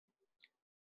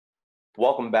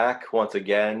Welcome back once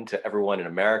again to everyone in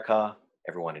America,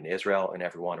 everyone in Israel, and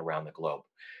everyone around the globe.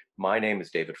 My name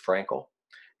is David Frankel,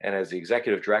 and as the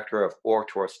Executive Director of Or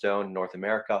Torah Stone North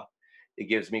America, it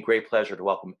gives me great pleasure to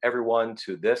welcome everyone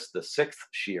to this, the sixth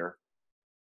shiur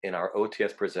in our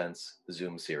OTS Presents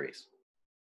Zoom series.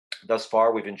 Thus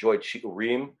far, we've enjoyed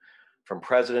shiurim from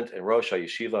President and Rosh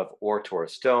HaYeshiva of Or Torah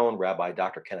Stone, Rabbi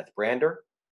Dr. Kenneth Brander.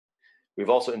 We've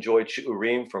also enjoyed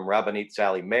shiurim from Rabbanit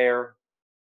Sally Mayer,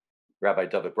 Rabbi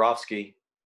David Brovsky,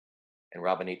 and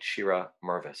Rabbanit Shira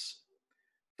Mervis.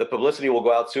 The publicity will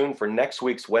go out soon for next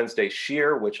week's Wednesday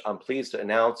shiur, which I'm pleased to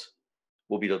announce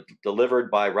will be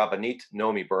delivered by Rabbanit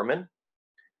Nomi Berman,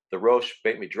 the Rosh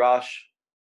Beit Midrash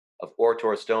of Or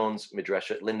Torah Stone's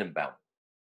Midreshet Lindenbaum.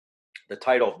 The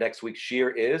title of next week's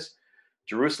shiur is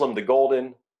Jerusalem the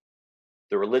Golden,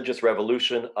 the Religious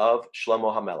Revolution of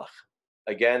Shlomo HaMelech.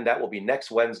 Again, that will be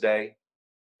next Wednesday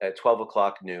at 12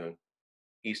 o'clock noon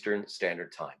Eastern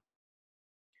Standard Time.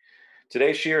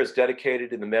 Today's shiur is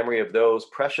dedicated in the memory of those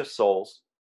precious souls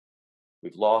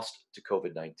we've lost to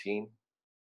COVID-19,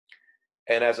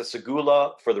 and as a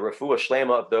segula for the refuah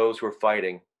shlema of those who are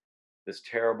fighting this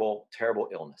terrible, terrible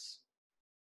illness.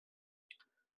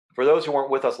 For those who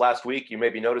weren't with us last week, you may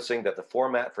be noticing that the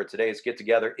format for today's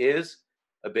get-together is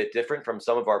a bit different from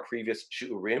some of our previous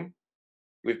shiurim.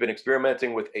 We've been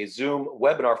experimenting with a Zoom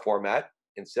webinar format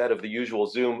instead of the usual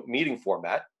Zoom meeting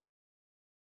format.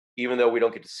 Even though we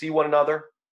don't get to see one another,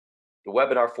 the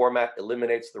webinar format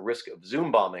eliminates the risk of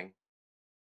Zoom bombing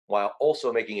while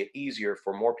also making it easier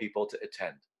for more people to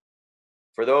attend.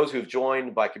 For those who've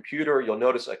joined by computer, you'll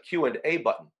notice a Q&A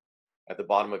button at the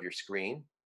bottom of your screen.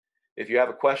 If you have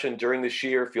a question during the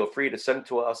shiur, feel free to send it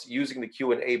to us using the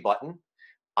Q&A button.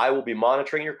 I will be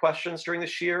monitoring your questions during the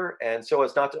shiur, and so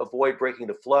as not to avoid breaking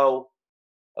the flow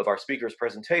of our speaker's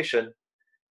presentation,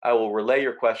 I will relay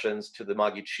your questions to the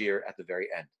Magid shiur at the very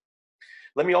end.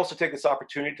 Let me also take this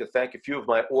opportunity to thank a few of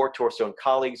my Or Torah Stone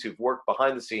colleagues who've worked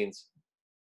behind the scenes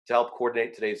to help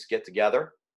coordinate today's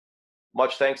get-together.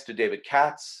 Much thanks to David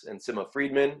Katz and Sima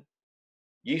Friedman,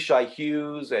 Yishai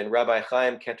Hughes and Rabbi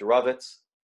Chaim Kantorovitz,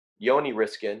 Yoni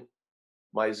Riskin,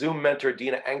 my Zoom mentor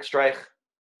Dina Angstreich,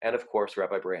 and of course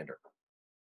Rabbi Brander.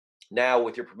 Now,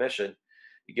 with your permission,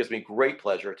 it gives me great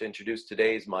pleasure to introduce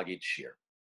today's Magid shiur.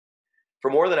 For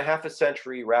more than a half a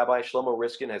century, Rabbi Shlomo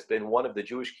Riskin has been one of the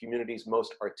Jewish community's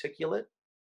most articulate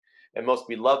and most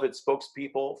beloved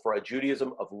spokespeople for a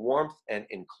Judaism of warmth and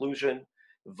inclusion,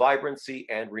 vibrancy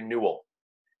and renewal.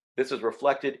 This is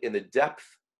reflected in the depth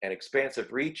and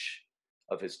expansive reach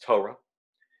of his Torah,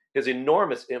 his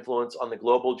enormous influence on the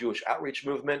global Jewish outreach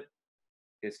movement,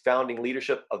 his founding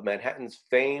leadership of Manhattan's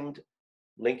famed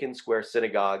Lincoln Square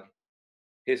Synagogue,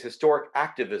 his historic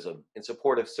activism in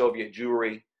support of Soviet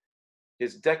Jewry,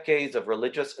 his decades of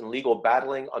religious and legal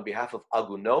battling on behalf of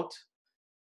Agunot,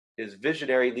 his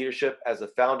visionary leadership as the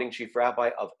founding chief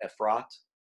rabbi of Efrat,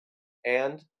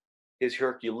 and his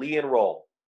Herculean role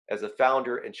as the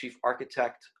founder and chief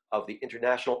architect of the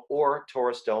International Or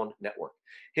Torah Stone Network.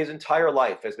 His entire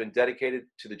life has been dedicated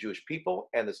to the Jewish people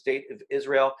and the state of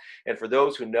Israel, and for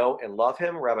those who know and love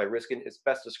him, Rabbi Riskin is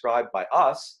best described by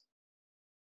us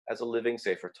as a living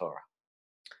Sefer Torah.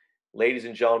 Ladies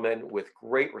and gentlemen, with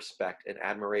great respect and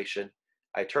admiration,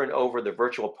 I turn over the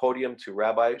virtual podium to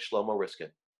Rabbi Shlomo Riskin.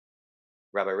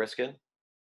 Rabbi Riskin,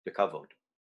 the kavod.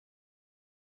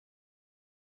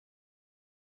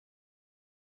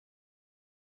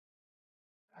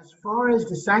 As far as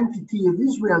the sanctity of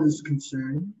Israel is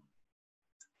concerned,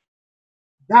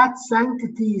 that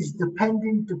sanctity is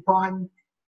dependent upon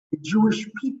the Jewish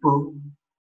people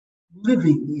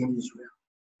living in Israel.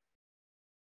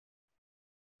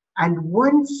 And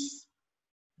once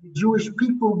the Jewish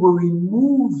people were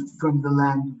removed from the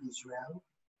land of Israel,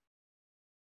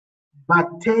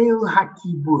 Batel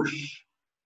HaKibush,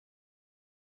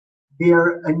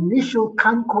 their initial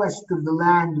conquest of the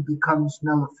land becomes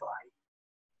nullified.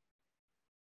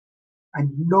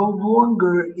 And no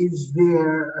longer is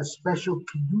there a special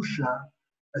Kedusha,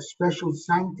 a special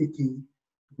sanctity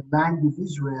to the land of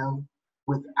Israel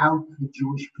without the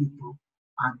Jewish people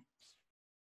on it.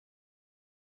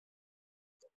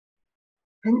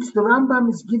 Hence, the Rambam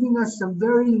is giving us some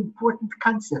very important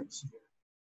concepts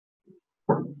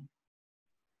here.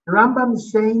 The Rambam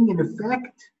is saying, in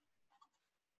effect,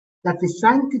 that the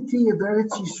sanctity of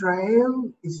Eretz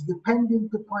Yisrael is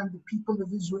dependent upon the people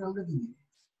of Israel living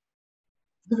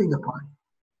upon it.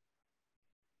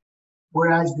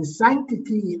 Whereas the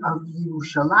sanctity of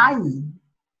Yerushalayim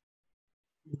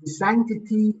is the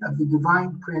sanctity of the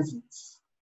divine presence,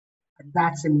 and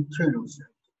that's an eternal sanctity.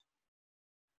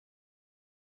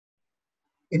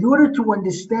 In order to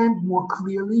understand more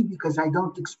clearly, because I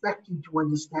don't expect you to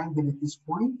understand it at this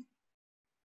point,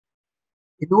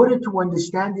 in order to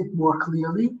understand it more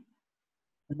clearly,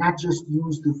 and not just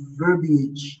use the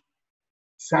verbiage,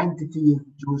 sanctity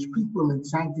of Jewish people and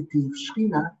sanctity of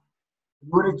Shekhinah, in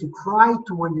order to try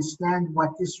to understand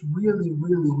what this really,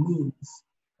 really means,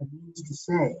 it means to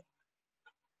say,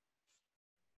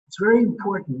 it's very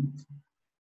important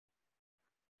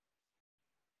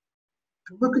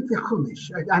to look at the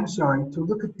Chumash, to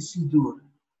look at the Siddur,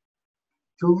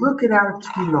 to look at our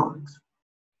Tefillot,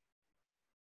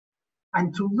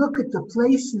 and to look at the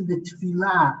place in the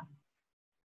Tefillah,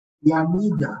 the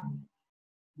Amidah,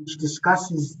 which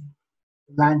discusses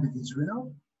the land of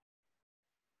Israel,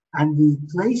 and the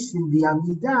place in the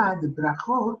Amidah, the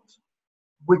Brachot,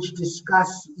 which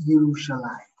discuss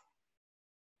Yerushalayim.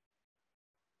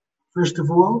 First of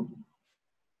all,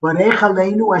 Barech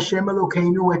Aleinu Hashem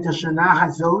Elokeinu et hashana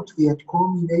hazot v'et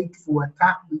kol minei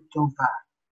tfuatach v'tova.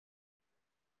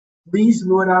 Please,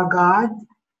 Lord our God,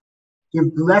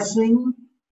 give blessing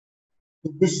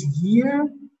to this year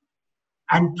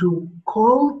and to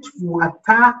kol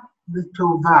tfuatach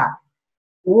v'tova,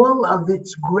 all of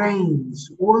its grains,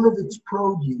 all of its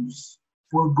produce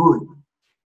for good.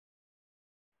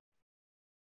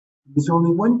 There's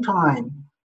only one time,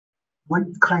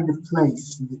 one kind of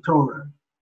place in the Torah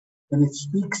that it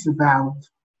speaks about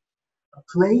a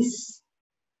place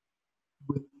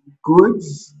with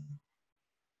goods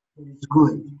that is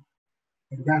good.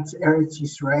 And that's Eretz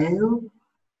Yisrael,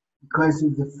 because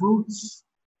of the fruits,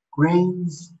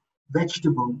 grains,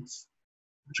 vegetables,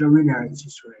 which are in Eretz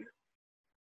Yisrael.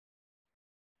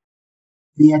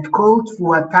 V'et kol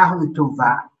tfuatah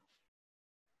l'tova,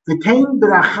 v'tein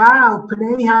bracha al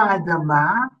pnei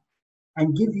ha'adama,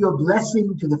 and give your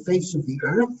blessing to the face of the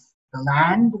earth, the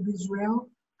land of Israel.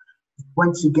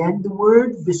 Once again, the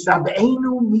word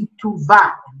v'sab'einu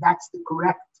mituva, that's the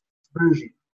correct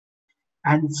version,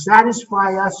 and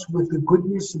satisfy us with the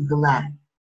goodness of the land.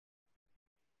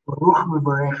 Baruch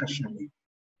mevarech Hashem.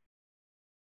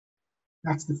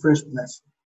 That's the first blessing.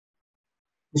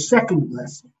 The second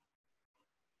blessing,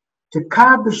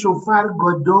 Teka b'shofar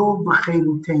gadol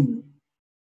b'cheruteinu.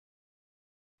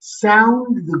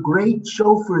 Sound the great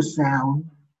shofar sound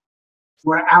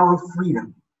for our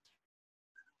freedom.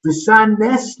 V'san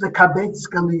nes lekabetz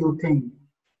galiyoteinu,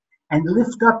 and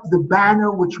lift up the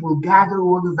banner which will gather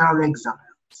all of our exiles.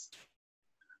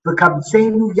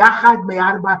 V'kabtzenu yachad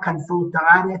me'arba kanfot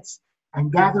haaretz,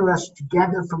 and gather us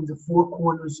together from the four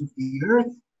corners of the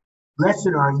earth.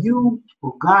 Blessed are you,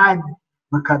 O God,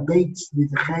 Makabetz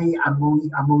nidchei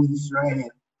amo Yisrael,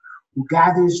 who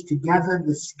gathers together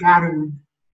the scattered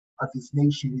of his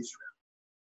nation Israel.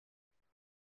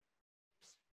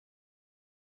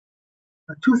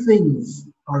 Now, two things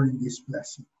are in this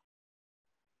blessing: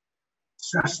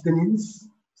 sustenance,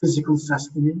 physical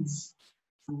sustenance,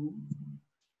 food,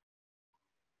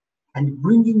 and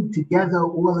bringing together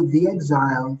all of the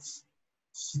exiles,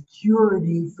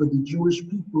 security for the Jewish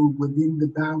people within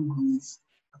the boundaries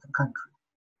of the country.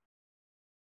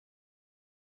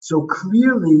 So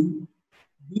clearly,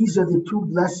 these are the two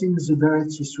blessings of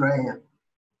Eretz Yisrael.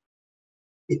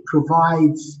 It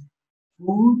provides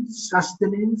food,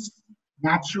 sustenance,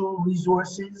 natural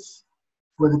resources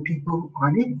for the people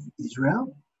on it,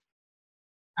 Israel,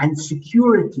 and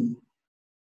security,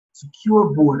 secure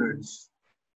borders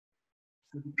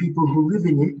for the people who live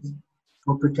in it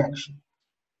for protection.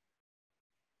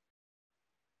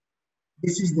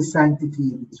 This is the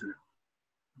sanctity of Israel,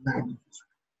 the land of Israel.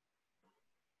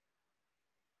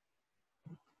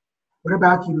 What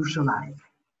about Yerushalayim?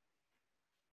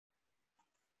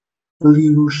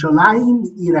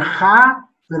 Yerushalayim iracha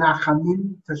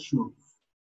v'rachamim tashuv.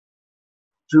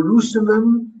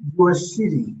 Jerusalem, your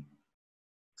city,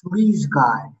 please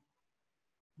God,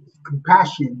 with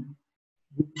compassion,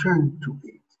 return to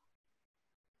it.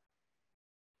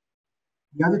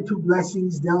 The other two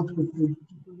blessings dealt with the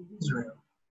people of Israel,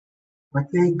 what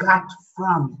they got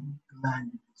from the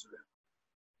land of Israel.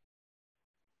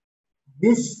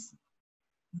 This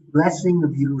blessing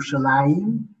of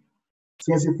Yerushalayim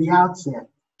says at the outset,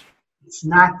 it's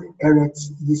not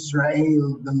Eretz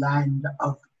Yisrael, the land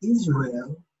of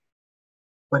Israel,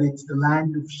 but it's the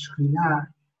land of Shekhinah,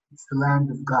 it's the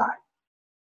land of God.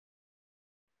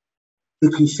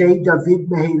 V'kisei David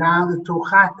meheira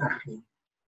l'tocha tachim.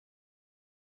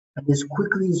 And as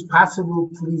quickly as possible,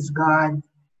 please God,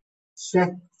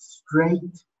 set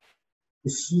straight the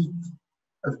seat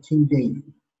of King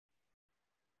David.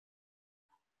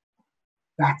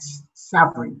 That's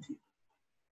sovereignty.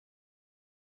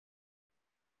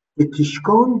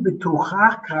 V'tishkon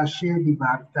b'tocha k'asher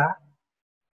dibarta,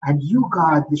 and you,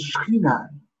 God, the Shekhinah,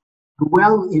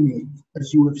 dwell in it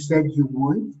as you have said you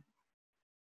would.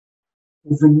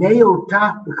 Uvenei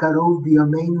otah b'karov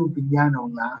b'yameinu binyan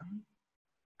olam,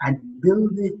 and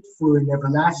build it for an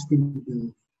everlasting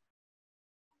building.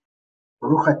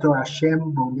 Baruch atah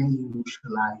Hashem bonei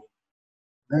Yerushalayim.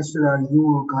 Blessed are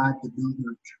you, O God, the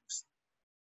builder of Jerusalem.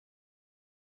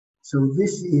 So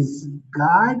this is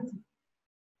God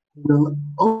who will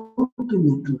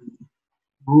ultimately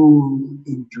rule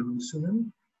in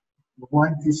Jerusalem. We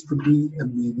want this to be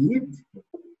immediate.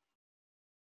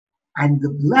 And the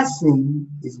blessing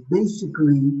is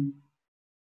basically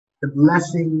the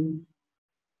blessing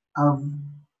of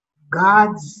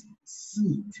God's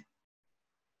seat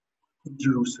in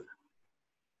Jerusalem.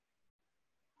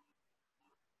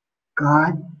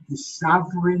 God, the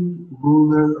sovereign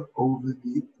ruler over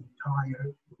the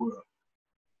entire world.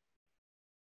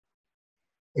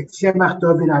 And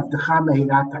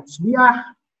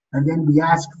then we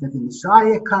ask that the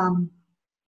Messiah come,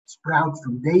 sprout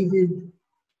from David.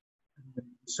 The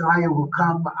Messiah will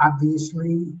come,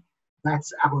 obviously.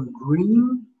 That's our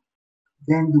dream.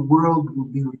 Then the world will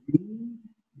be redeemed.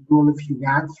 All of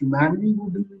humanity will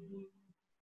be redeemed.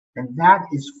 And that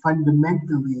is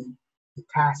fundamentally the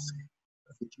task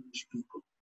of the Jewish people.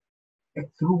 And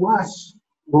through us,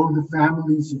 all the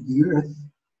families of the earth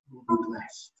will be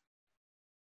blessed.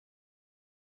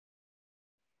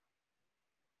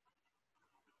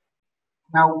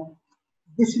 Now,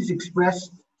 this is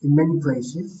expressed in many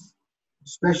places,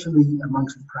 especially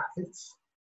amongst the prophets.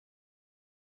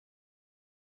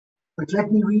 But let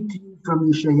me read to you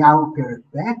from Yeshayahu Perek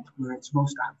Bet, where it's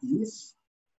most obvious.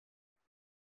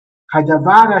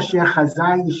 Hadavar asher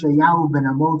chazai Yeshayahu ben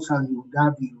Amoz al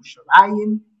Yehuda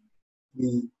v'Yerushalayim,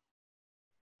 the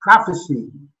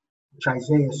prophecy which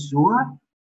Isaiah saw,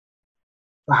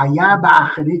 v'haya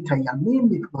ba'acharit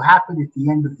hayamim, it will happen at the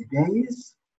end of the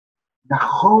days.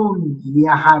 Nachon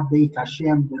yaha beit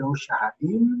Hashem b'rosh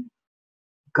ha'arim,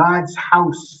 God's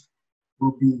house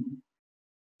will be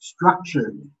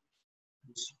structured,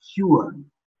 secure, on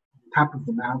top of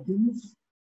the mountains.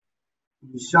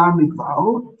 Yisar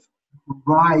mikvaot will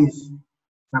rise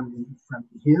from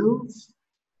the hills.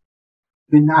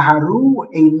 V'naharu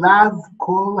elav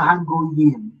kol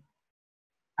hagoyim,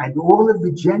 and all of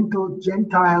the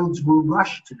Gentiles will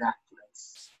rush to that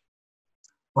place.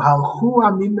 V'halchu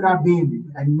amim rabim,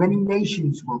 and many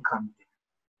nations will come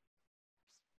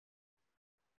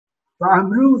there.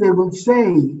 V'amru, they will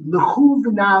say, L'chu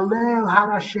v'na'aleh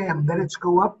har Hashem, let us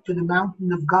go up to the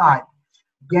mountain of God.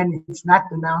 Again, it's not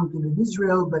the mountain of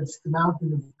Israel, but it's the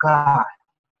mountain of God.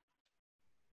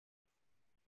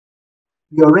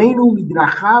 Yoreinu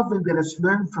midrachav, and let us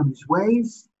learn from his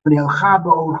ways. V'ne'elcha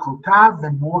ba'orchotav,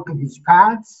 and walk in his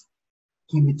paths.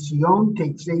 Ki mitzion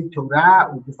teitzei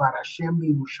Torah u'devar Hashem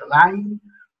Yerushalayim.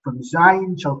 From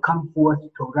Zion shall come forth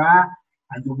Torah,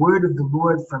 and the word of the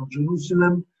Lord from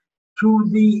Jerusalem to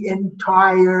the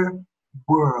entire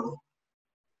world.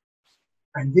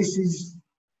 And this is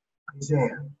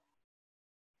Isaiah.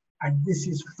 And this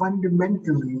is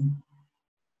fundamentally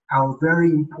our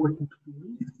very important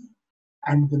belief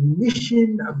and the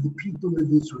mission of the people of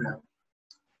Israel.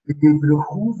 Israel,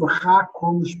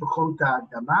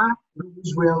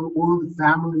 all the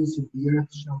families of the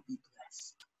earth shall be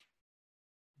blessed.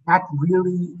 That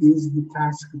really is the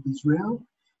task of Israel,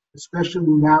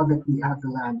 especially now that we have the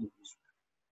land of Israel.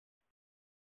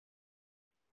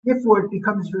 Therefore, it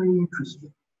becomes very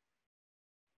interesting.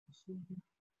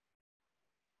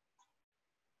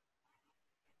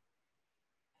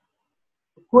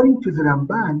 According to the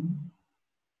Ramban,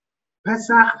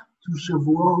 Pesach to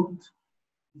Shavuot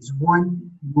is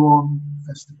one long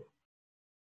festival,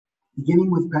 beginning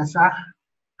with Pesach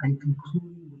and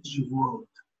concluding with Shavuot.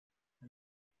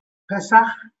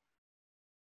 Pesach,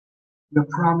 we're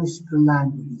promised the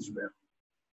land of Israel,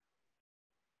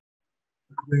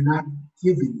 but we're not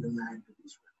given the land of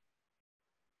Israel.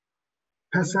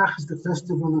 Pesach is the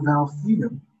festival of our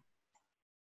freedom,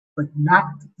 but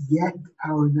not yet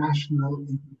our national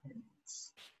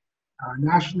independence. Our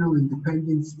national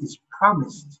independence is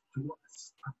promised to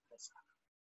us on Pesach.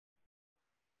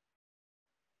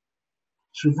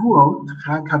 Shavuot,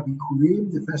 Chag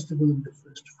HaBikurim, the festival of the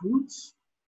first fruits.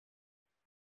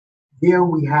 There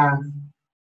we have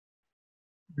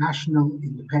national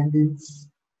independence,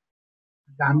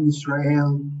 Am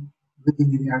Yisrael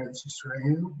living in Eretz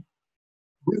Yisrael,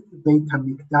 with the Beit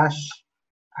HaMikdash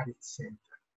at its center.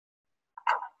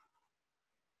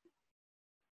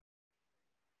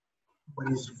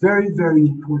 What is very, very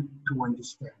important to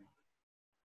understand,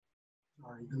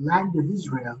 the land of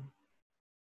Israel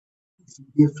is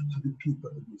a gift to the people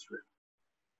of Israel.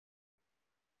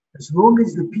 As long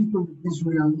as the people of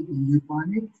Israel live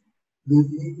on it,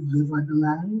 live on the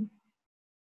land,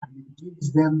 and it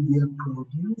gives them their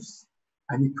produce,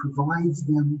 and it provides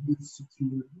them with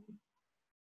security,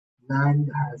 land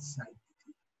has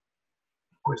sanctity.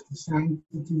 Of course, the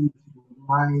sanctity is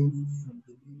derived from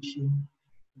the nation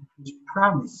that was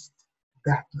promised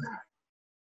that land.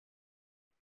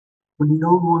 When we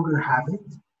no longer have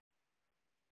it,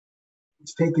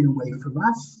 it's taken away from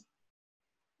us,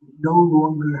 it no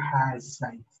longer has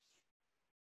sanctity.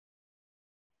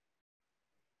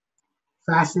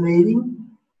 Fascinating,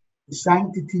 the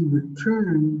sanctity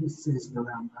returned, says the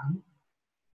Rambam,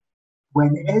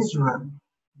 when Ezra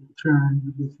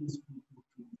returned with his people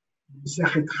to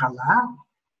Masechet Chala.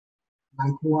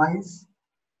 Likewise,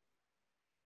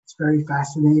 it's very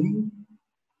fascinating.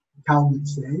 The Talmud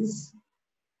says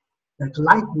that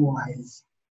likewise,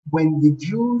 when the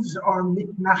Jews are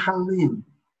mitnachalim,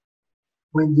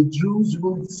 when the Jews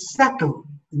will settle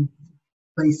in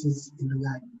places in the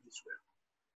land of Israel,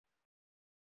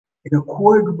 in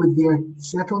accord with their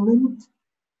settlement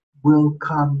will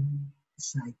come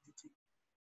sanctity.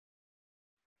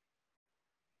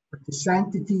 But the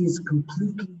sanctity is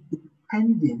completely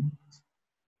dependent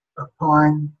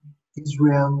upon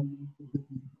Israel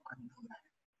living on the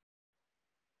land.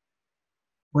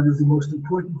 One of the most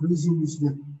important reasons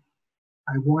that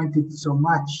I wanted so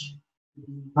much to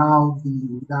be involved in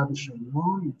Yehuda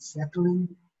v'Shamron and settling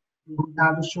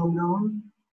Yehuda v'Shamron,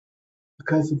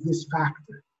 because of this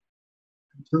factor.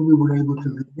 Until we were able to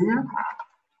live there,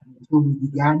 and until we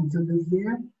began to live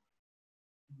there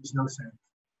was no sanctity.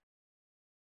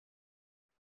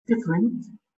 Different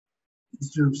is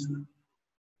Jerusalem.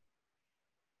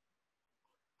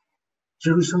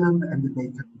 Jerusalem and the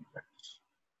Beit HaMikdash.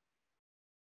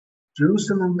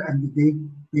 Jerusalem and the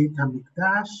Beit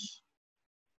HaMikdash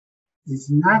is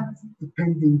not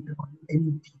dependent on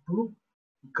any people,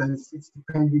 because it's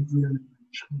dependent really on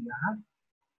Shekhinah.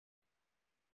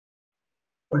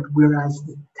 But whereas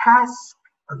the task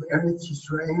of Eretz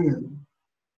Yisrael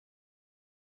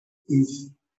is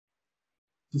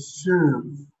to serve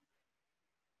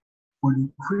for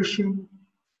nutrition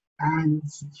and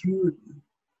security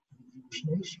of the Jewish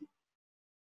nation,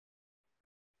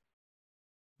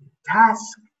 the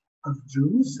task of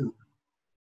Jerusalem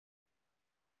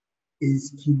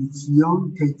is Ki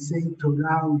Mitzion Tetzei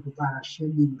Torah U'Dvar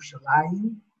Hashem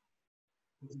Yerushalayim,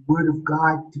 the word of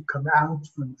God to come out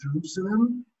from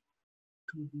Jerusalem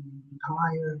to the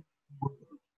entire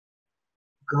world,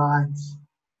 God's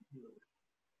word.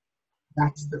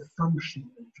 That's the function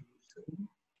of Jerusalem.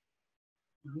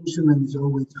 Jerusalem is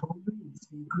always holy and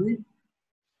sacred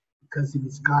because it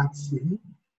is God's city.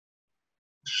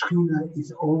 Shekhinah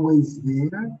is always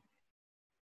there,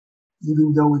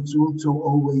 even though it's also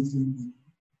always in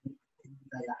the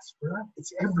diaspora.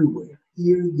 It's everywhere,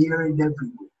 here, there, and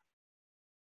everywhere.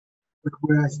 But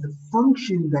whereas the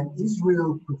function that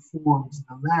Israel performs in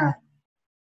the land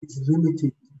is limited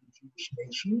to the Jewish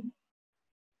nation,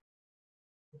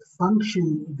 the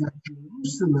function that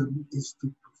Jerusalem is to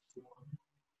perform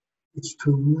is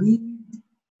to lead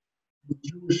the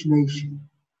Jewish nation,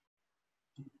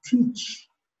 to teach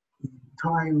the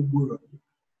entire world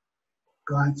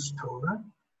God's Torah,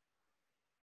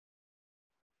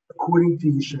 according to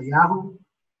Yeshayahu,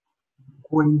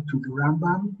 according to the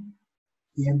Rambam,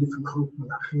 the end of Hilchot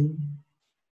Malachim,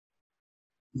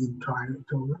 the entire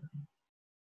Torah,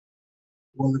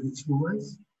 all of its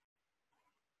laws.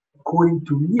 According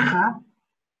to Micha,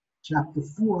 chapter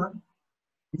 4,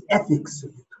 the ethics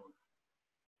of the Torah.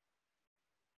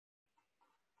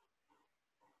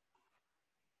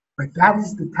 But that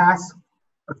is the task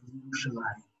of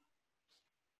Yerushalayim.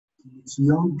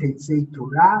 Mitzion Tetzei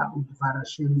Torah U'Dvar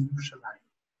Hashem Yerushalayim.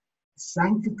 The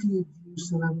sanctity of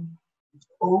Jerusalem is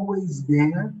always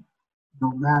there,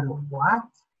 no matter what,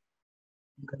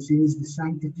 because it is the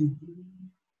sanctity given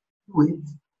to it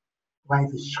by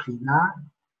the Shekhinah.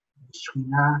 The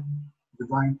Shekhinah,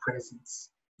 divine presence,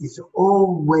 is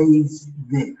always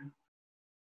there.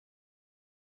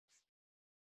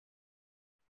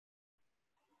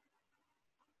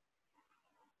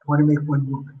 I want to make one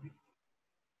more comment.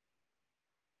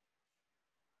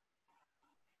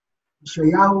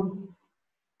 Yeshayahu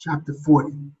chapter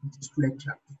 40. We just read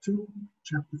chapter 2,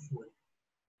 chapter 40.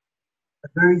 A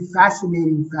very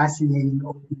fascinating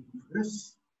opening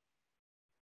verse.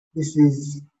 This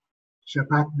is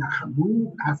Shabbat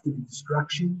Nachamu, after the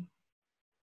destruction.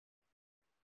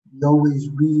 We always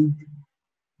read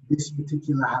this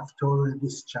particular Haftorah,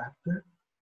 this chapter.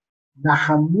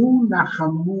 Nachamu,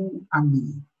 Nachamu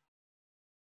Ami.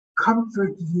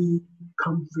 Comfort ye,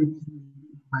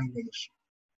 my nation.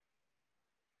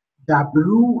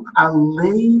 Dabru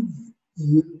alev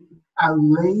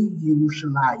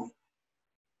Yerushalayim.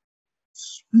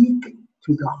 Speak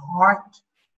to the heart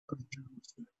of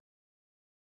Jerusalem.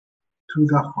 To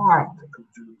the heart of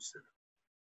Jerusalem.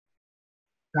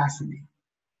 Fascinating.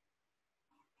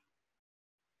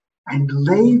 And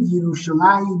Lev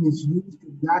Yerushalayim is used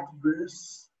in that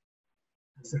verse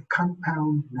as a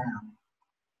compound noun.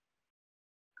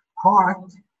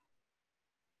 Heart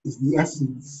is the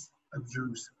essence of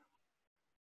Jerusalem.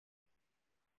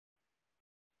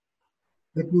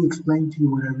 Let me explain to you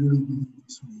what I really believe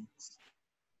this means.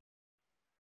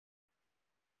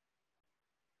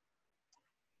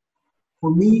 For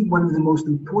me, one of the most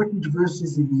important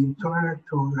verses in the entire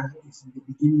Torah is in the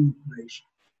beginning of creation.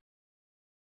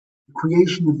 The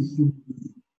creation of the human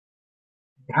being.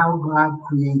 And how God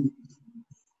created the human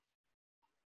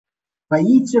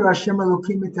being. Vayitzer Hashem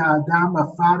Elokim et ha'adam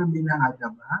afar min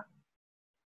ha'adamah.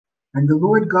 And the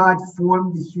Lord God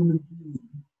formed the human being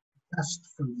dust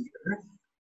from the earth.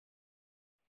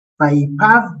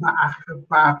 Vayipach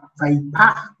ba'apav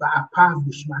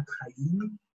b'shmat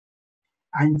chayim.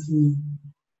 And he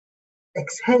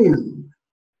exhaled,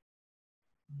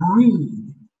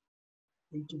 breathed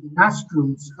into the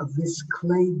nostrils of this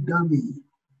clay dummy,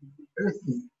 the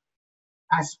earthy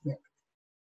aspect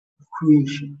of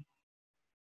creation,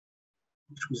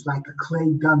 which was like a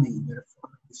clay dummy,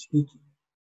 metaphorically speaking.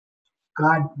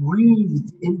 God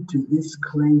breathed into this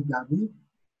clay dummy,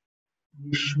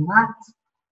 Nishmat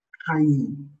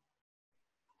Chayim,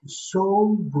 the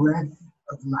soul breath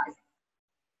of life.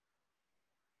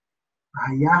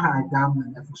 The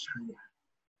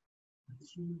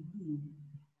human being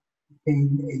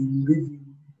became a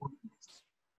living organism.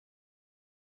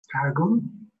 Targum,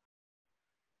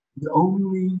 the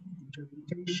only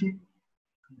interpretation,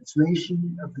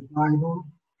 translation of the Bible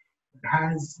that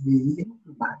has the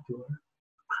imprimatur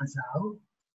of Chazal.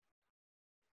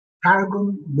 Targum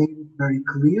made it very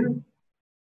clear.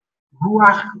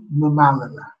 Ruach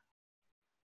Mamalala.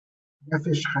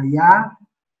 Nefesh Chaya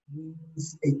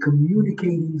means a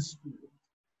communicating spirit.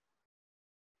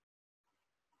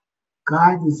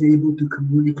 God is able to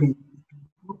communicate with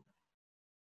people.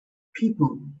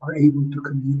 People are able to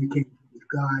communicate with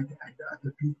God and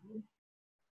other people.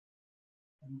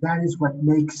 And that is what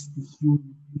makes the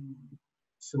human being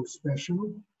so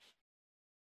special.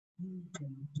 He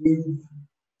can give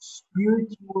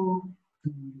spiritual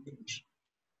communication.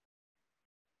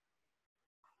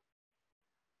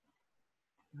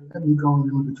 Now let me go a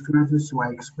little bit further so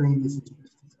I explain this as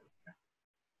best as I can.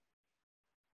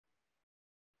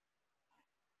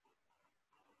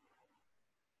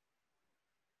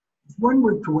 If one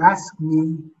were to ask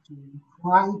me to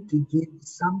try to give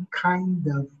some kind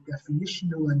of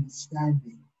definitional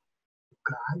understanding of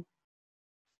God,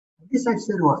 I guess I've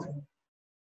said often,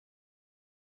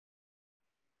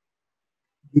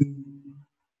 the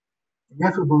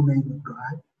ineffable name of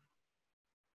God,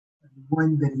 the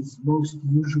one that is most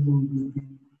usual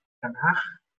within Tanakh,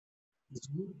 is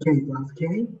Yud-Kei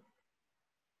Vav-Kei,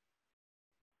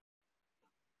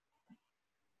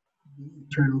 the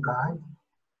eternal God,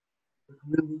 but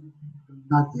really the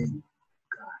loving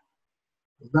God,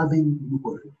 the loving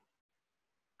Lord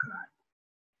God.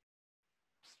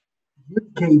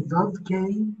 Yud-Kei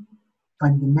Vav-Kei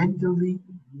fundamentally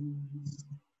means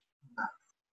love.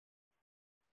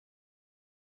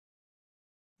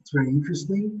 It's very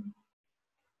interesting.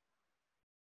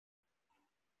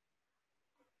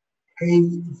 Hey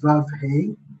Vav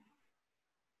Hey.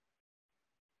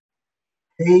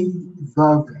 Hey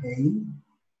Vav Hey.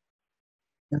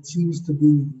 That seems to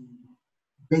be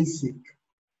the basic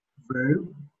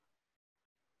verb.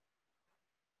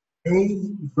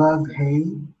 Hey Vav Hey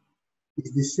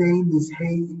is the same as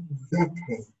Hey Vet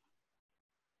Hey.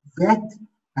 Vet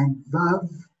and Vav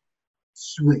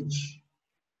switch.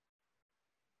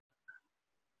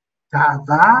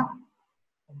 Ta'ava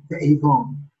and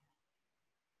Te'evon.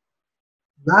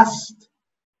 Lust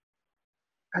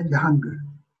and hunger.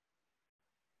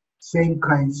 Same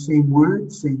kind, same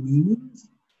words, same meanings.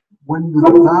 One with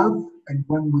a Vav and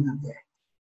one with a Vet.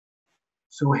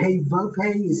 So Hey Vav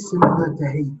Hey is similar to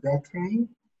Hey Vet Hey.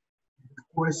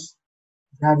 Of course,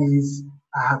 that is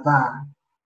Ahava,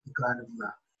 the God of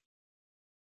love.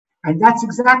 And that's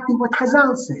exactly what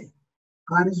Chazal say.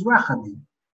 God is Rachamim.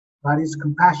 God is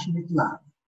compassionate love.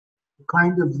 The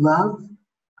kind of love,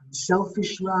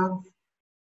 unselfish love,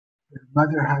 that a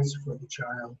mother has for the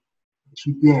child that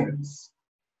she bears.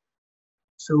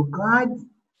 So God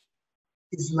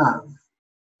is love.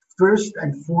 First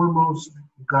and foremost,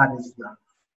 God is love.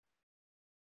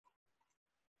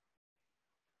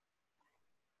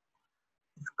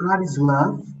 If God is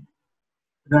love,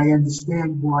 And I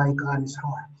understand why God is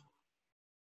heart.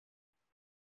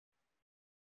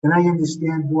 And I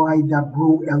understand why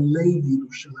Dabru Elei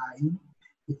Yerushalayim.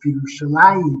 If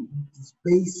Yerushalayim is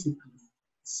basically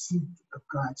the seat of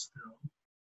God's throne,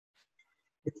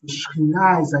 if the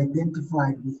Shekhinah is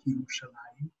identified with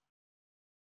Yerushalayim,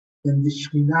 then the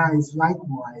Shekhinah is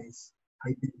likewise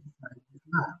identified with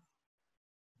love.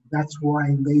 That's why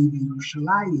Lev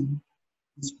Yerushalayim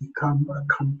has become a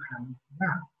compound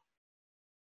noun.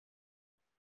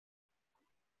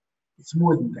 It's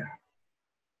more than that.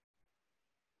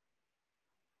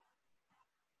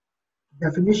 The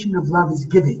definition of love is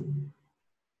giving.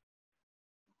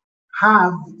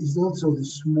 Hav is also the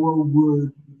small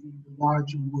word within the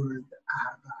larger word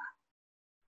Ahava.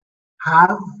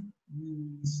 Hav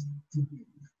means to give.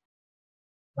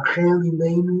 Rachel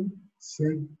Imenu said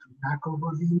to Yaakov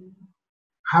Avinu,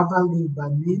 Hava li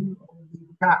banim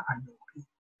olita anochi.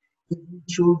 Give me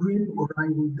children or I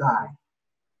will die.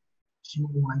 She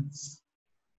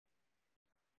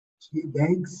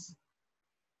begs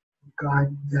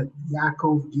God that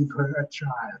Yaakov give her a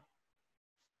child.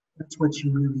 That's what she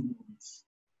really means.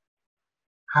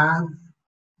 Have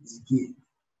is give.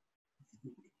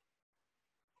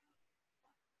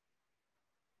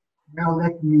 Now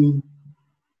let me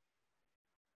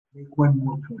make one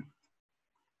more point.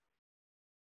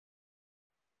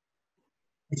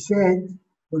 I said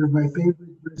one of my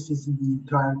favorite verses in the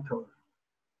entire Torah.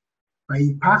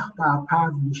 Vayipach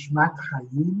ba'apav nishmat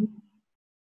chayim.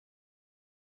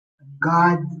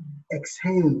 God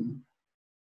exhaled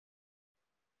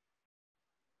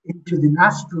into the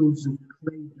nostrils of the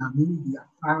clay damim, the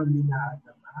afar min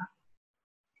ha'adamah,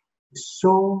 the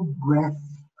soul breath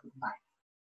of life.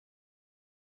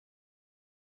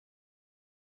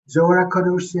 Zohar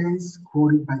HaKadosh says,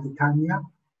 quoted by the Tanya,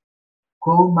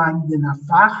 Kol man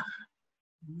denafach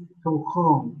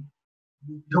mitocho,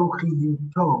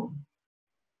 mitochiyuto,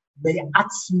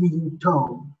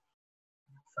 be'atzmiyuto.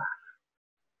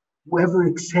 Whoever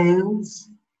exhales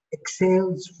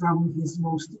from his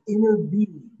most inner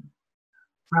being,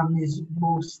 from his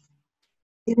most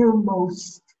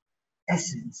innermost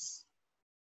essence.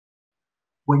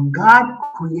 When God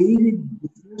created the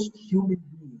first human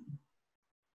being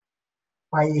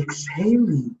by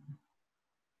exhaling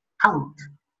out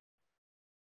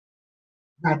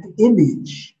that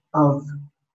image of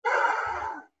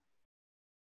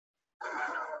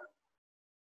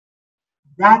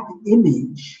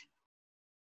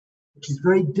which is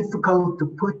very difficult to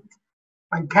put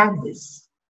on canvas,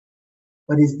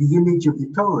 but is the image of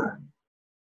the Torah,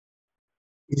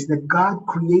 is that God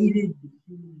created the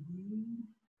human being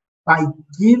by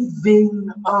giving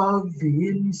of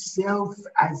himself,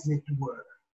 as it were,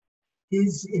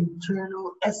 his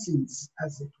internal essence,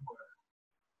 as it were,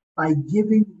 by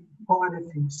giving part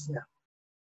of himself.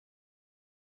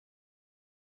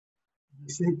 I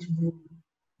said to you,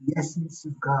 the essence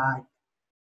of God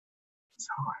is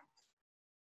heart.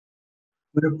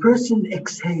 When a person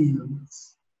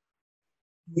exhales,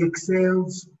 he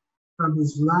exhales from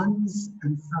his lungs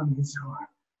and from his heart.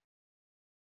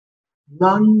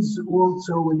 Lungs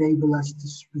also enable us to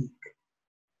speak.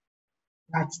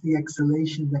 That's the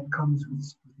exhalation that comes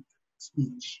with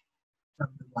speech from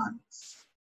the lungs.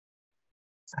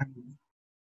 And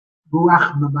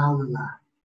Ruach Mamalala.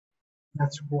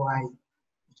 That's why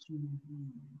the human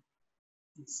being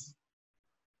is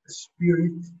a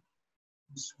spirit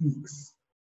who speaks.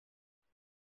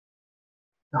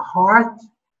 The heart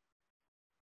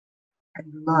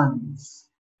and the lungs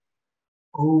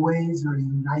always are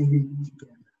united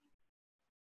together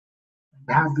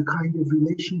and have the kind of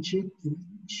relationship that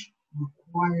each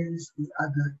requires the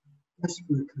other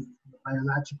desperately from a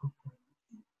biological point of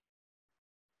view.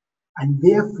 And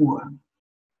therefore,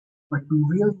 what we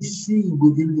really see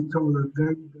within the Torah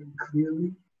very, very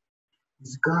clearly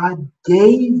is God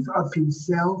gave of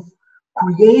himself,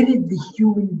 created the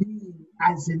human being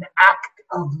as an act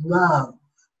of love.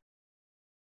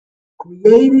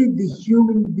 Created the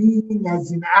human being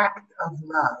as an act of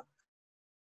love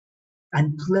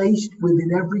and placed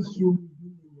within every human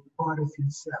being a part of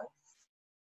himself.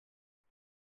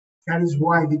 That is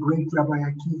why the great Rabbi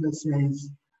Akiva says,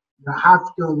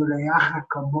 "V'ahavta l'reacha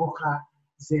kamocha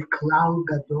ze klal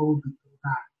gadol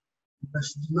b'Torah." You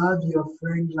must love your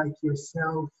friend like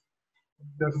yourself.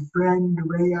 Your friend,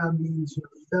 Rea, means your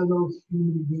fellow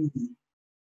human being.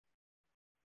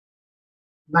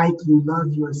 Like you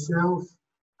love yourself,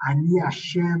 Ani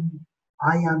Hashem,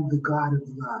 I am the God of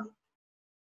love.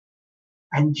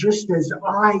 And just as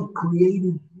I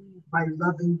created you by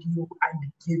loving you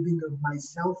and giving of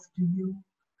myself to you,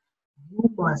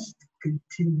 you must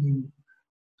continue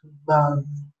to love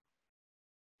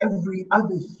every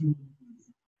other human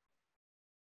being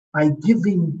by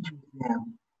giving to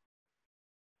them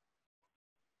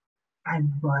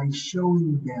and by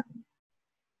showing them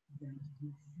that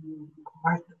you feel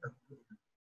part of them.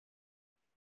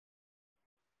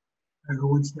 I go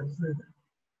one step further.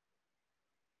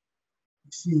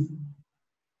 You see,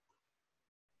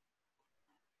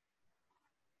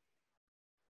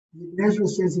 Ezra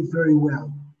says it very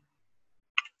well.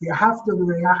 You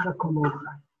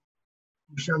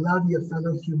shall love your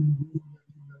fellow human being as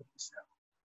you love yourself.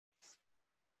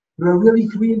 There are really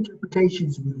three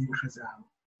interpretations within Chazal,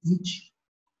 each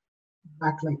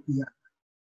back like the other.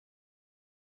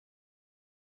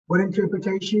 One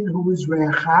interpretation, who is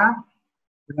Re'acha?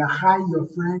 Re'acha, your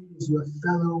friend, is your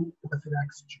fellow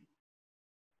Orthodox Jew.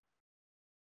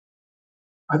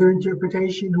 Other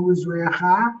interpretation, who is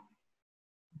Re'acha?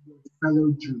 Your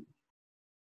fellow Jew.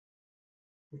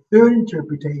 The third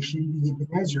interpretation, the Ibn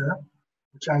Ezra,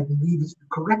 which I believe is the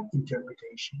correct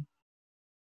interpretation,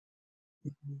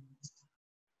 it means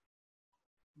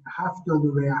Hafta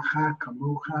l'reacha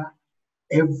kamocha,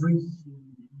 every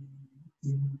human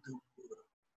being in the world.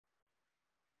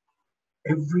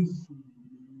 Every human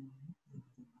being in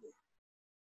the world.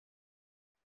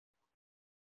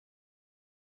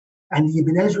 And the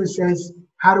Ibn Ezra says,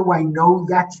 how do I know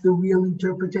that's the real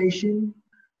interpretation?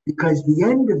 Because the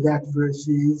end of that verse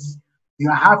is,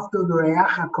 Hafta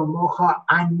l'reacha kamocha,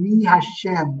 ani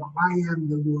Hashem, I am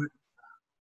the Lord.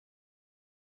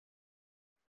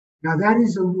 Now that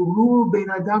is a rule ben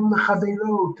adam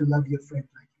l'chaveiro, to love your friend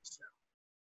like yourself.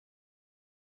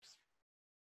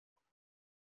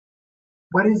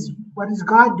 What is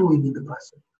God doing in the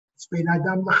pasuk? It's ben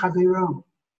adam l'chaveiro.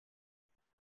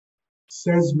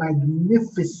 Says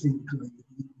magnificently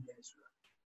in Ezra,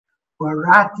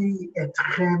 Barati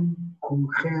etchem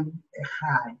kulchem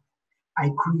echad. I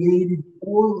created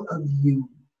all of you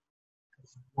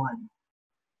as one.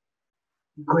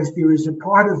 Because there is a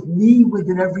part of me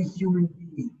within every human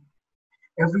being.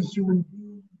 Every human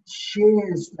being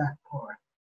shares that part.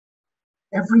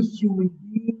 Every human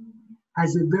being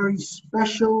has a very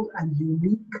special and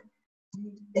unique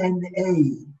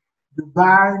DNA,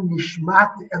 Devar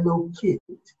Nishmat Elokit,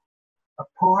 a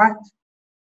part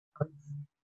of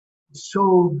the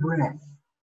soul breath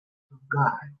of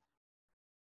God.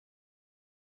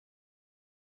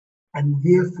 And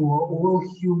therefore, all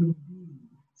human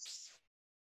beings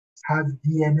have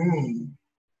DNA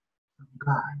of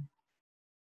God.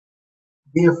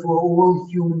 Therefore, all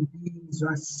human beings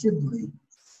are siblings.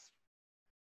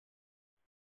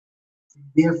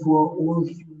 Therefore, all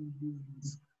human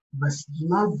beings must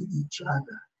love each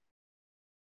other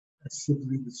as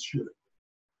siblings should.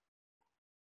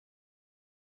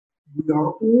 We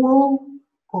are all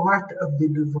part of the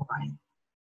divine.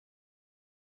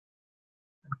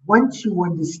 And once you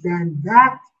understand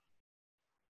that,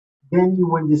 then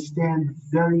you understand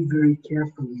very, very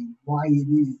carefully why it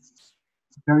is,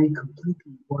 very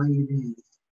completely why it is,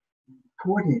 the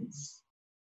importance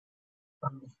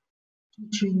of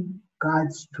teaching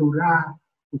God's Torah,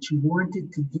 which He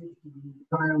wanted to give to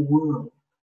the entire world.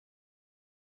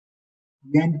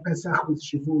 The end Pesach with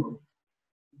Shavuot,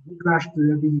 Midrash to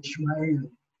Rabbi Yishmael.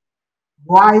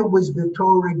 Why was the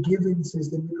Torah given, says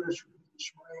the Midrash to Rabbi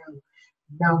Yishmael,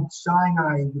 Mount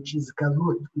Sinai, which is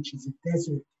Galut, which is a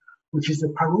desert, which is a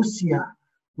parousia,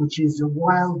 which is a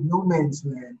wild no man's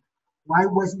land? Why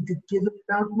wasn't it given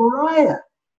Mount Moriah?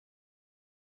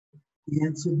 The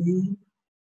answer being,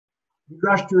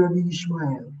 Midrash to Rabbi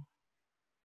Yishmael.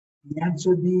 The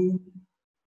answer being,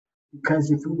 because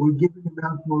if it were given in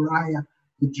Mount Moriah,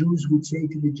 the Jews would say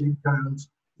to the Gentiles,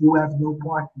 you have no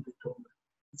part in the Torah.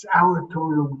 It's our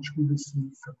Torah which we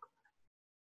received from God.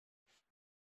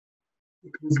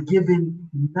 It was given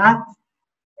not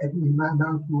at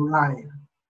Mount Moriah,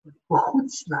 but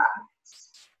b'chutz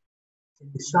la'aretz, in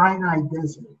the Sinai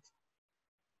desert,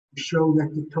 to show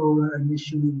that the Torah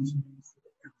initially was made for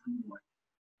everyone.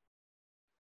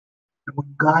 And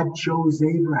when God chose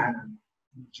Abraham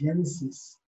in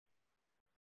Genesis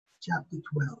chapter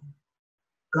 12,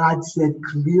 God said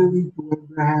clearly to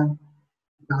Abraham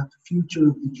about the future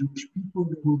of the Jewish people,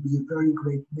 there will be a very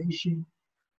great nation.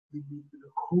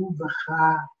 Through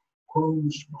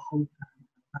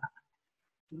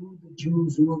the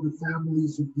Jews, all the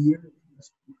families of the earth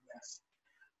must be blessed.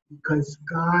 Because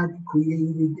God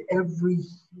created every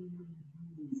human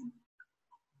being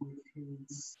with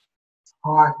His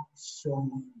heart, soul,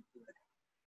 and breath.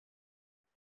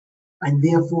 And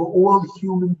therefore all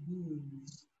human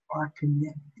beings are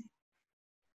connected.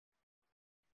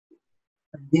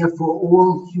 And therefore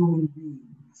all human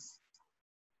beings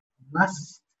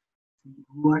must be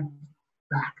brought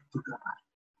back to God.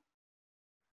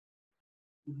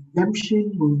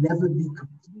 Redemption will never be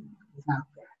complete without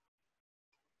that.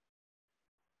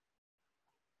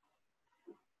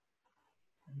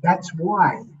 And that's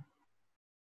why in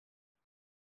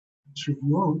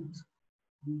Shavuot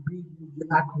we read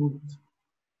Megillat Ruth.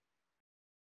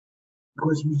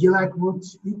 Because Megillat Ruth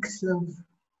speaks of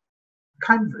a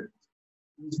convert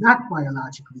who is not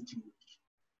biologically Jewish.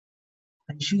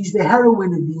 And she's the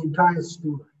heroine of the entire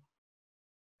story.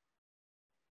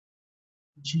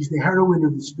 She's the heroine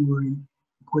of the story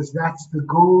because that's the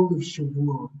goal of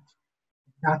Shavuot.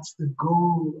 That's the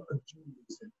goal of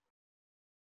Judaism.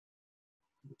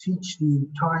 To teach the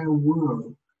entire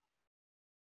world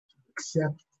to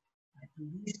accept at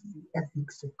least the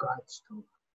ethics of God's Torah.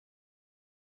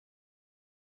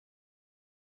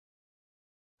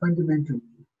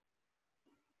 Fundamentally,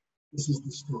 this is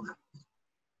the story.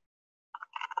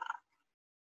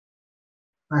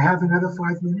 I have another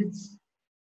 5 minutes.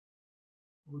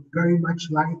 I would very much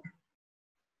like to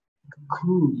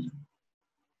conclude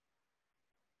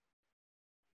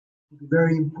with a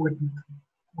very important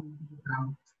point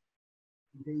about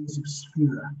the days of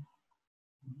Sphira,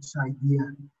 this idea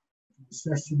of the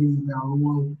necessity of our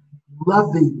all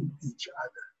loving each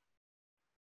other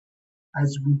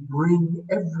as we bring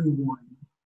everyone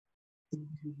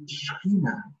into the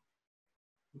Shekhinah,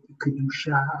 the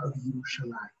Kedusha of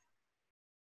Yerushalayim.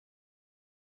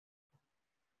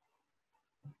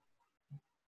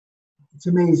 It's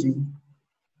amazing.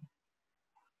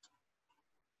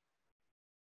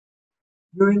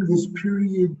 During this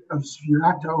period of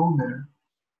Sfirat HaOmer,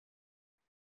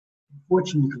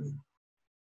 unfortunately,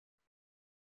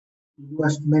 we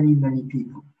lost many, many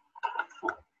people.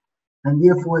 And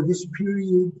therefore, this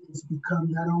period has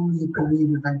become not only a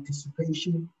period of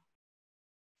anticipation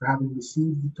for having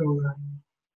received the Torah,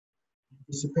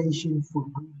 anticipation for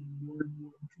bringing more and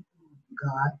more people to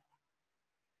God,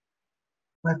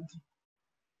 but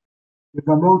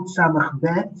Yevamot Samach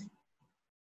Bet,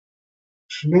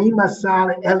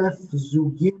 12,000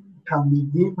 zugim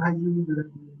talmidim hayu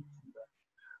l'Rabbi Akiva.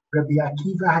 Rabbi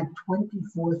Akiva had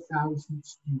 24,000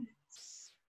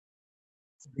 students.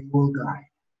 They all died.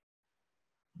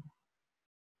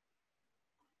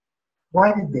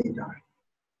 Why did they die?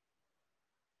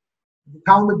 The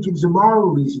Talmud gives a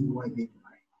moral reason why they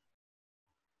died.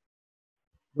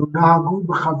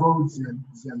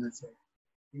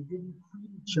 They didn't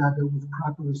treat each other with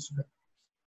proper respect.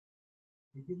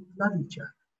 They didn't love each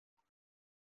other.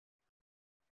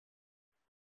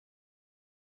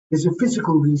 There's a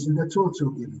physical reason that's also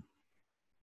given.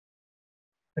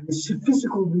 And the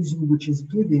physical reason which is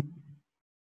given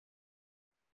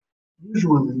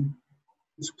usually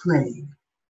is plague.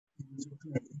 It is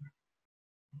plague.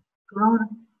 Corona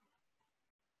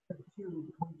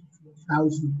killed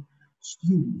 24,000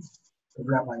 students of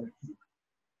Rabbi Akiva.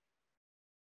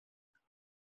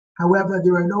 However,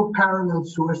 there are no parallel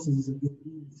sources of the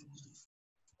disease.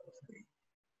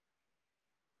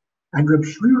 And Reb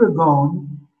Shri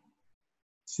Ragon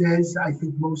says, I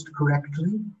think most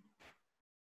correctly,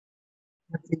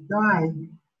 that they died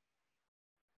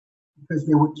because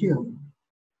they were killed in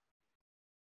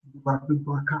the Bar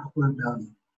Kokhba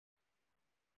rebellion.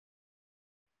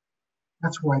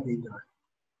 That's why they died.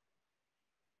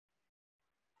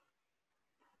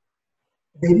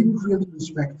 They didn't really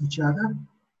respect each other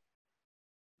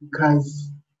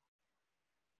because,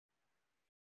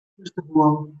 first of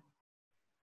all,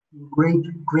 there were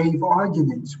grave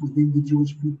arguments within the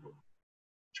Jewish people.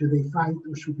 Should they fight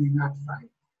or should they not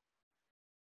fight?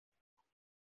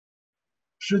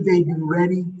 Should they be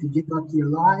ready to give up their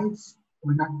lives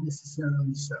or not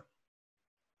necessarily so?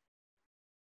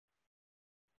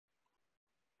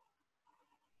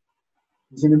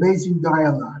 There's an amazing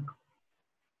dialogue.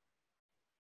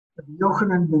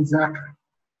 Yochanan ben Zakkai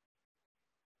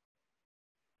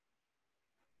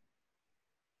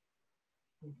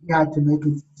he had to make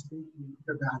a statement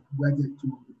about whether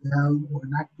to rebel or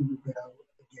not to rebel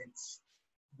against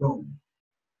Rome.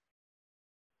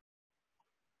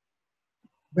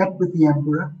 Met with the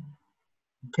emperor,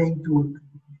 and came to a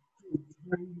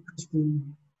very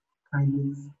interesting kind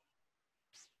of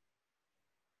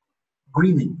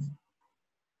agreement.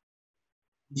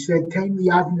 He said, "Tame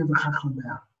Yavna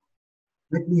v'chachameh."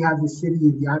 Let me have the city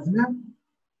of Yavna,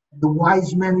 the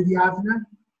wise men of Yavna,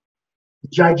 the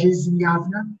judges in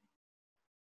Yavna,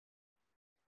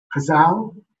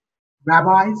 Chazal,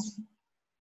 rabbis,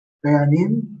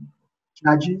 Dayanim,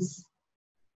 judges.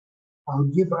 I'll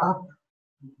give up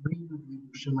the dream of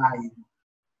Yerushalayim,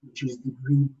 which is the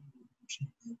dream of the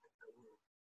world.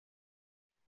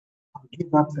 I'll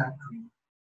give up that dream.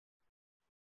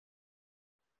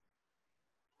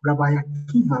 Rabbi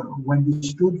Akiva, who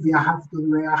understood V'ahavta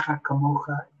l'reacha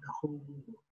kamocha, the whole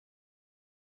world.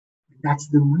 That's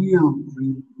the real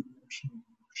redemption of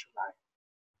Yerushalayim.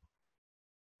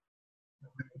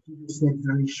 Rabbi Akiva said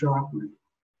very sharply,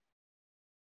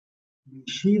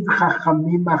 Yeshiv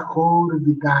chachamim achor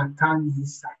v'da'atan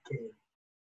yisakel.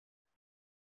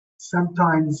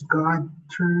 Sometimes God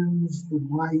turns the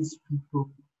wise people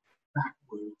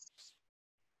backwards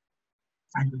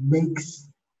and makes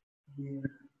their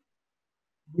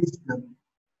wisdom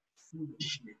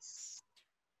foolishness.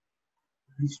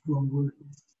 Very strong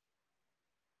words.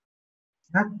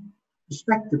 Not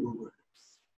respectable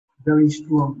words, very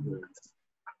strong words.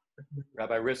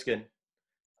 Rabbi Riskin,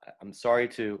 I'm sorry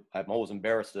I'm always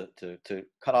embarrassed to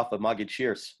cut off a Maggid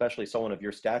Shir, especially someone of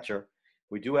your stature.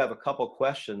 We do have a couple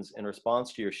questions in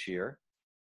response to your shir.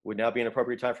 Would now be an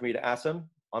appropriate time for me to ask them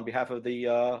on behalf of the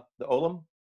Olam?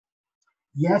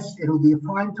 Yes, it'll be a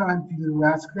fine time for you to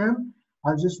ask them.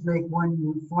 I'll just make one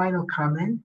final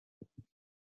comment.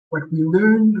 What we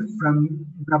learned from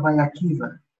Rabbi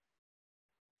Akiva,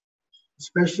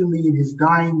 especially in his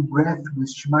dying breath with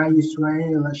Shema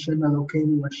Yisrael, Hashem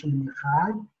Elokeinu, Hashem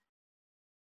Echad.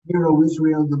 Hear, O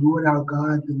Israel, the Lord our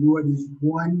God, the Lord is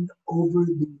one over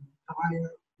the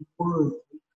entire world.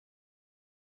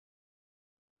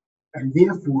 And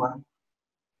therefore,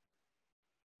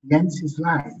 he ends his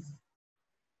life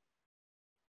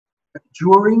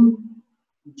adjuring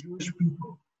the Jewish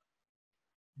people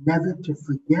never to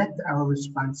forget our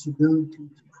responsibility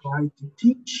to try to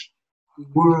teach the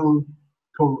world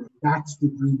Torah. That's the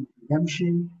dream of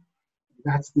redemption.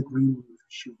 That's the dream of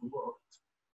Shavuot.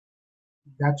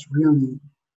 That's really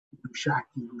Kedushat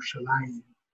Yerushalayim in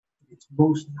its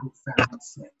most profound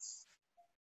sense.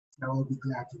 Now I'll be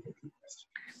glad to take your question.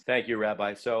 Thank you,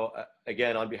 Rabbi. So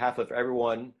again, on behalf of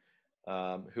everyone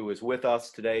who is with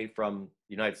us today from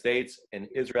the United States and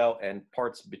Israel and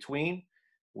parts between,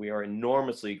 we are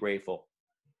enormously grateful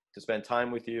to spend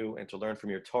time with you and to learn from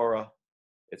your Torah.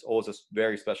 It's always a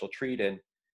very special treat. And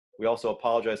we also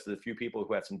apologize to the few people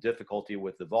who had some difficulty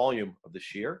with the volume of the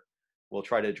shir. We'll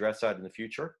try to address that in the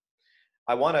future.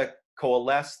 I want to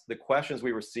coalesce the questions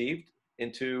we received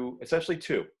into essentially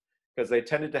two, because they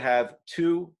tended to have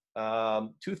two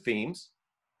themes,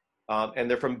 and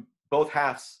they're from both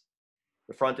halves,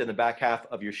 the front and the back half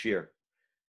of your shir.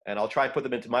 And I'll try and put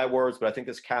them into my words, but I think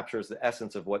this captures the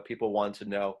essence of what people want to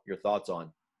know your thoughts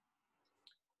on.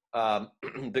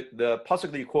 The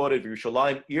pasuk that you quoted,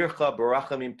 Yerushalayim ircha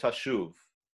barachamim tashuv.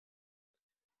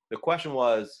 The question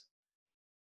was,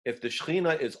 if the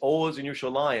Shekhinah is always in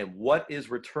Yerushalayim, what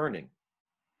is returning?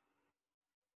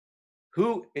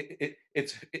 Who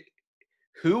is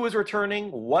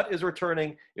returning? What is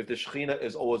returning if the Shekhinah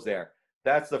is always there?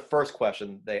 That's the first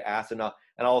question they asked, and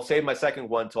I'll save my second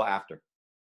one till after.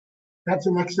 That's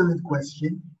an excellent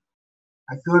question.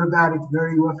 I thought about it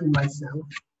very often myself.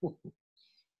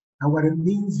 And what it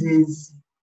means is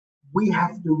we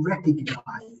have to recognize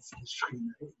the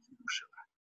Shekhinah in Yerushalayim.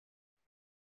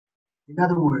 In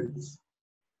other words,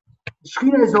 the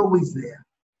Shekhinah is always there.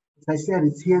 As I said,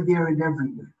 it's here, there, and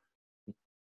everywhere.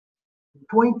 The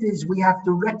point is we have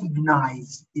to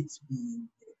recognize its being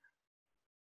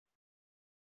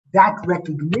there. That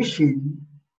recognition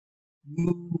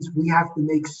means we have to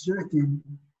make certain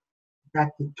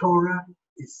that the Torah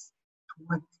is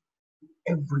taught to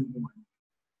everyone.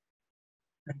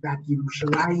 And that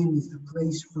Yerushalayim is the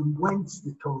place from whence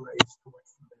the Torah is taught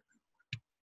from everyone.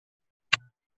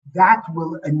 That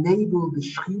will enable the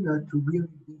Shekhinah to really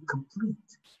be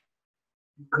complete,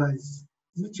 because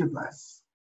each of us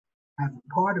have a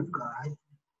part of God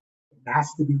that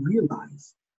has to be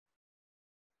realized.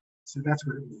 So that's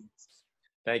what it means.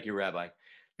 Thank you, Rabbi.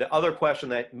 The other question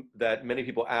that many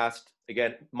people asked,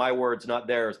 again, my words, not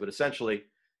theirs, but essentially,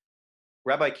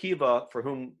 Rabbi Akiva, for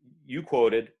whom you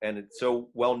quoted, and it's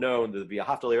so well known, the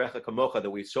V'ahavta l'reacha kamocha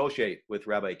that we associate with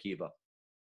Rabbi Akiva,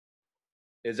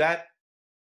 is that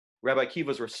Rabbi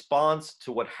Akiva's response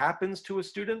to what happens to his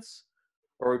students?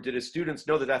 Or did his students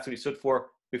know that that's what he stood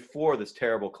for before this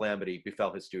terrible calamity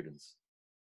befell his students?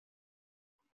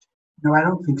 No, I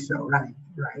don't think so. Right.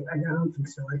 I don't think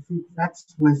so. I think that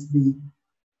was the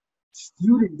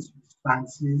students'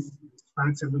 responses.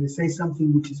 I'm going to say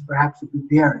something which is perhaps a bit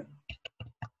daring.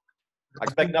 I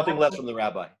expect nothing less from the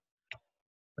rabbi.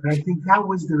 But I think that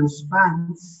was the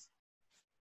response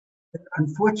that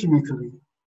unfortunately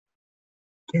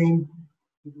came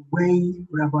to the way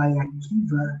Rabbi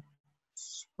Akiva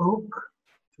spoke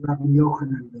to Rabbi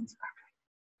Yochanan ben Zakkai.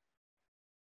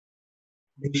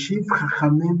 Yeshiv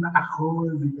chachamim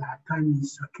achor v'da'atan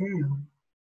yisakel.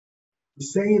 To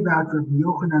say about Rabbi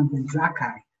Yochanan ben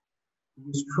Zakkai, He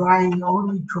was trying,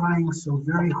 only trying so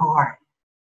very hard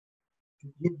to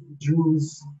give the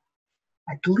Jews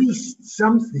at least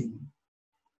something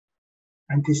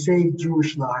and to save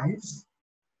Jewish lives.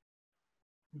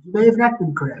 It may have not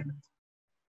been correct.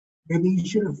 Maybe he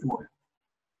should have fought.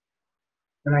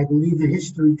 But I believe that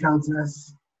history tells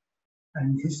us,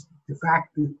 and the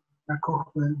fact that Bar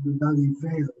Kokhba rebellion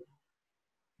failed,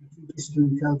 I think history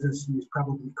tells us he was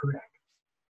probably correct.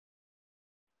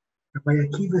 Rabbi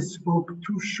Akiva spoke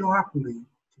too sharply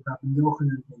to Rabbi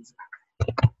Yochanan ben Zakkai.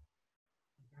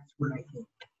 That's what I think.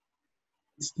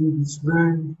 The students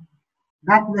learn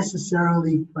not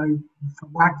necessarily from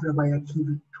what Rabbi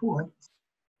Akiva taught,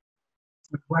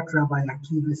 but what Rabbi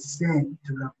Akiva said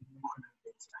to Rabbi Yochanan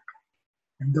ben Zakkai.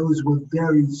 And those were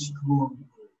very strong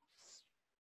words.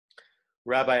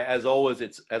 Rabbi, as always,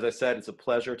 as I said, it's a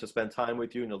pleasure to spend time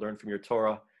with you and to learn from your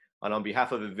Torah. And on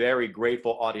behalf of a very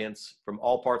grateful audience from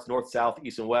all parts, north, south,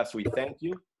 east, and west, we thank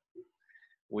you.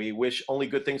 We wish only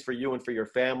good things for you and for your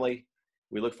family.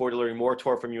 We look forward to learning more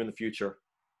Torah from you in the future.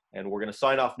 And we're going to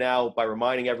sign off now by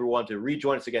reminding everyone to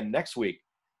rejoin us again next week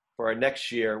for our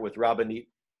next year with Rabbanit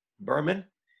Berman.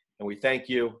 And we thank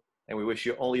you, and we wish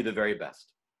you only the very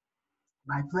best.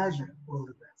 My pleasure. All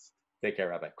the best. Take care,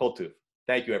 Rabbi. Kol Tuv.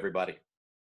 Thank you, everybody.